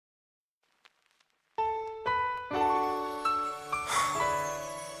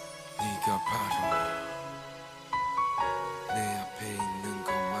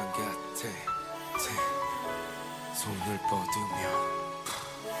뻗으며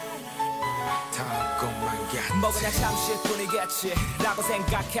다음 것만 같아. 뭐 그냥 잠시일 뿐이겠지 라고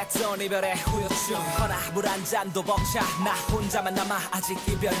생각했던 이별의 후유증. 허나 물 한 잔도 벅차 나 혼자만 남아 아직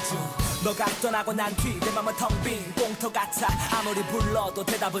이별 중. 너가 떠나고 난 뒤 내 맘은 텅 빈 공터 같아. 아무리 불러도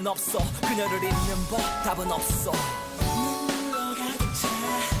대답은 없어. 그녀를 잊는 법 답은 없어. 눈물로 가득 차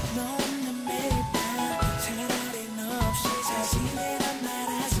너 없는 매일 밤. 차라리 너 없이 잘 지내란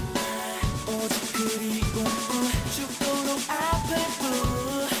말하지 마. 오직 그리움뿐 죽도록 아플 뿐.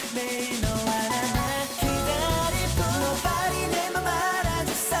 매일 너와 나 기다릴 뿐. Nobody 내 맘 알아줄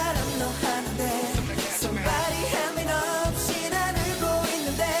사람 너 하나인데. Somebody help me 너 없이 난 울고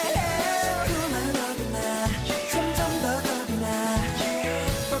있는데. 자꾸만 겁이 나 점점 더 겁이 나.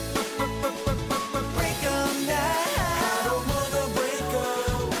 Break up now. I don't wanna break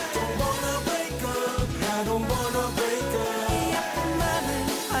up. Don't wanna break up. I don't wanna break up. 이 아픈 맘은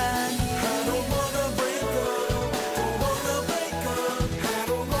아니. I don't wanna break up. Don't wanna break up. I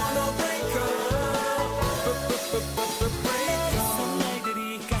don't wanna break up. 그 말들이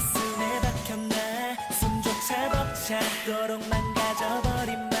가슴에 박혔나. 숨조차 벅차도록 망가져버린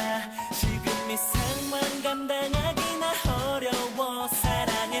마. 지금 이 상황 감당하기나 어려워.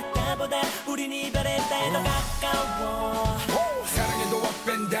 사랑했다보다 우린 이별했다 해도 가까워. 사랑해도 up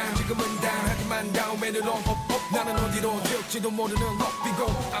and down 지금은 down 하지만 다음에는 up. 나는 어디로 튈지도 모르는 업이고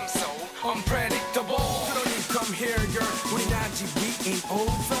I'm so unpredictable. 그러니 come here girl 우린 아직 we ain't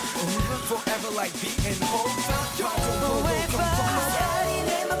over. Forever like being over. Somebody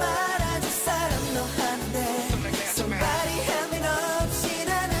내 맘 알아줄 사람 너 하나인데. Somebody help me 너 없이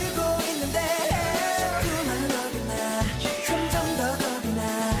난 울고 있는데. 자꾸만 겁이 나 점점 더 겁이 나.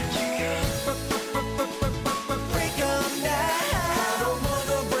 Break up now. I don't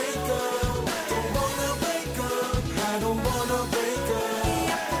wanna break up. Don't wanna break up. I don't wanna break up.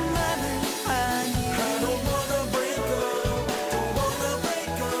 이 아픈 맘은 아니. I don't wanna break up. Don't wanna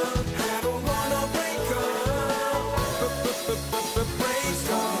break up. I don't wanna break up. Break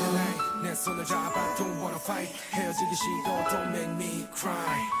up. 내 손을 잡아 don't wanna fight. 헤어지기 싫어 don't make me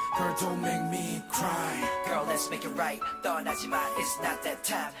cry. Girl don't make me cry. Girl, let's make it right. 떠나지 마, it's not that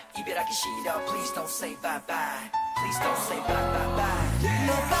time. 이별하기 싫어, please don't say bye bye. Please don't say bye bye bye.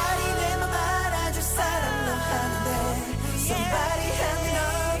 Nobody 내 맘 알아줄 사람 너 하나인데. Somebody help me 너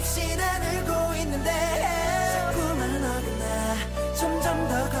없이 난 울고 있는데. 자꾸만 어긋나 점점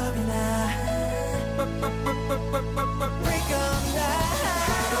더 겁이 나. Break up now.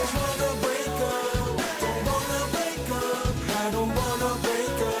 I don't wanna break up. Don't wanna break up. I don't wanna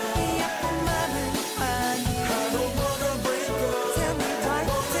break up. 이 아픈 맘은 아니. I don't wanna break up. Tell me why,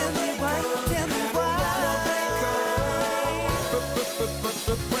 tell me why, tell me why.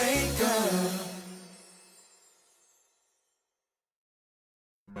 Break up.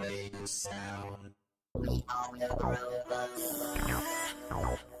 Make a sound. We own the groove.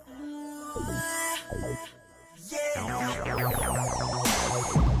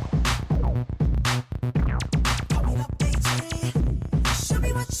 Show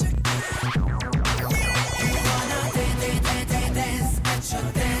me what you got. You wanna dance at your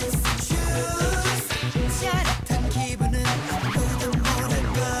dance shoes. 짜릿한 기분은 아무도 모를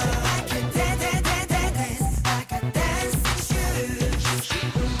걸. I can dance, I got dancing shoes.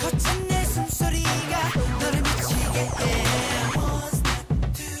 거친 내 숨소리가 너를 미치게 해. One step,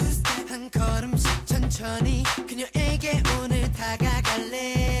 two step, 한 걸음씩 천천히 그녀에게 오늘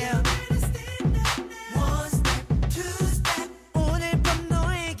다가갈래요. One step, two step, 오늘 밤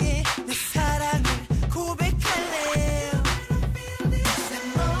너에게 내 사랑을 고백할래요. 내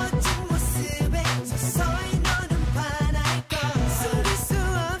멋진 모습에 서서히 너는 반할걸. 숨길 수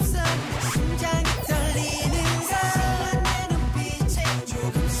없어 심장이 떨리는 걸. 내 눈빛에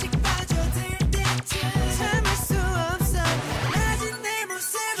조금씩 빠져들 때쯤 참을 수 없어 낮은 내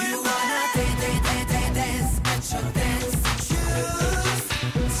모습을. You wanna dance at your dancing shoes.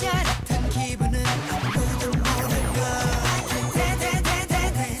 짜릿한 기분은 아무도 모를 걸. I can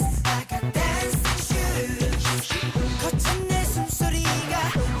dance, I got dancing shoes. 거친 내 숨소리가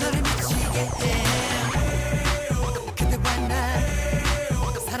너를 미치게 해. 그대와 나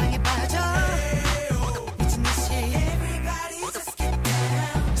사랑에 빠져 미친 듯이. Everybody just get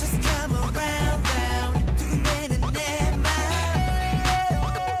down, just come around, round. 두근대는 내 맘,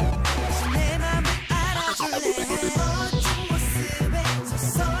 다시 내 맘을 알아줄래. 멋진 모습에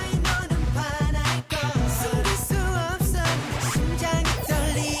서서히 너는 반할걸. 숨길 수 없어 심장이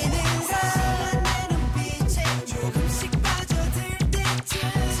떨리는 걸. 내 눈빛에 조금씩 빠져들 때쯤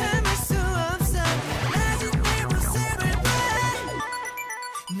참을 수 없어 낮은 내 모습을 봐.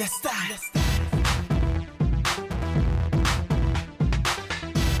 내 스타일.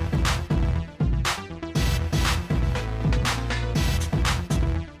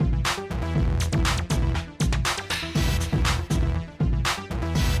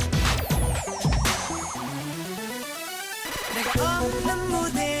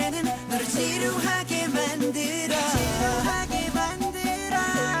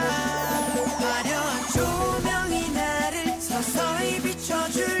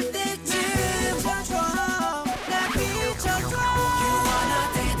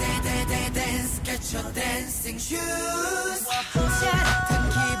 your dancing shoes.